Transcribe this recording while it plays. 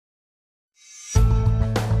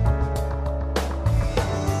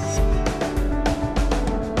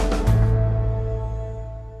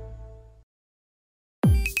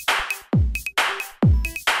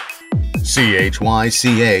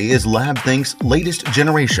CHY-CA is Labthink's latest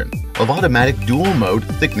generation of automatic dual-mode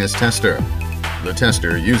thickness tester. The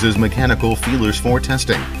tester uses mechanical feelers for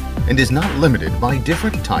testing and is not limited by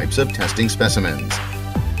different types of testing specimens.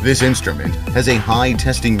 This instrument has a high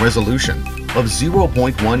testing resolution of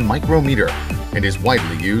 0.1 micrometer and is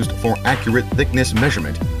widely used for accurate thickness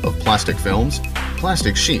measurement of plastic films,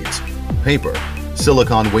 plastic sheets, paper,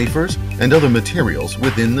 silicon wafers, and other materials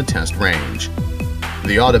within the test range.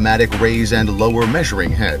 The automatic raise and lower measuring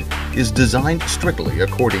head is designed strictly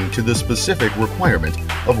according to the specific requirement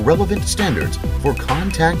of relevant standards for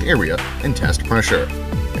contact area and test pressure,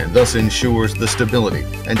 and thus ensures the stability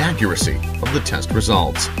and accuracy of the test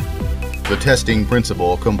results. The testing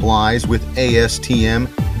principle complies with ASTM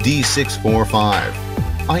D645,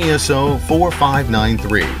 ISO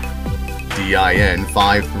 4593, DIN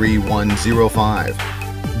 53105,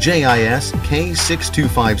 JIS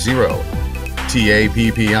K6250,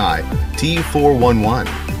 TAPPI T411,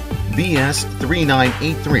 BS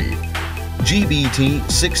 3983, GBT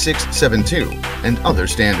 6672, and other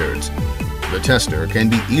standards. The tester can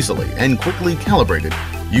be easily and quickly calibrated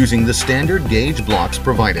using the standard gauge blocks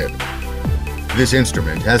provided. This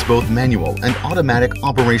instrument has both manual and automatic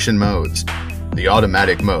operation modes. The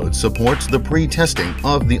automatic mode supports the pre-testing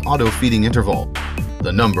of the auto-feeding interval,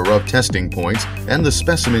 the number of testing points, and the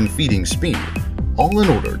specimen feeding speed, all in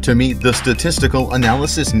order to meet the statistical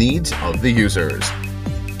analysis needs of the users.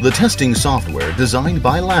 The testing software designed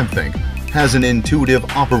by Labthink has an intuitive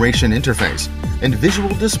operation interface and visual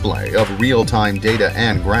display of real-time data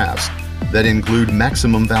and graphs that include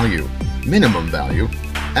maximum value, minimum value,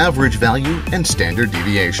 average value, and standard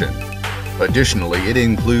deviation. Additionally, it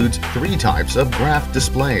includes 3 types of graph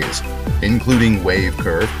displays, including wave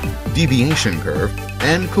curve, deviation curve,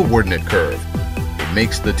 and coordinate curve. It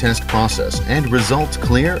makes the test process and results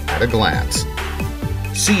clear at a glance.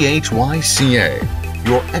 CHY-CA,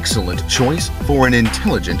 your excellent choice for an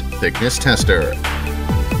intelligent thickness tester.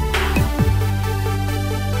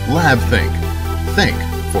 Labthink. Think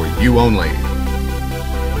for you only.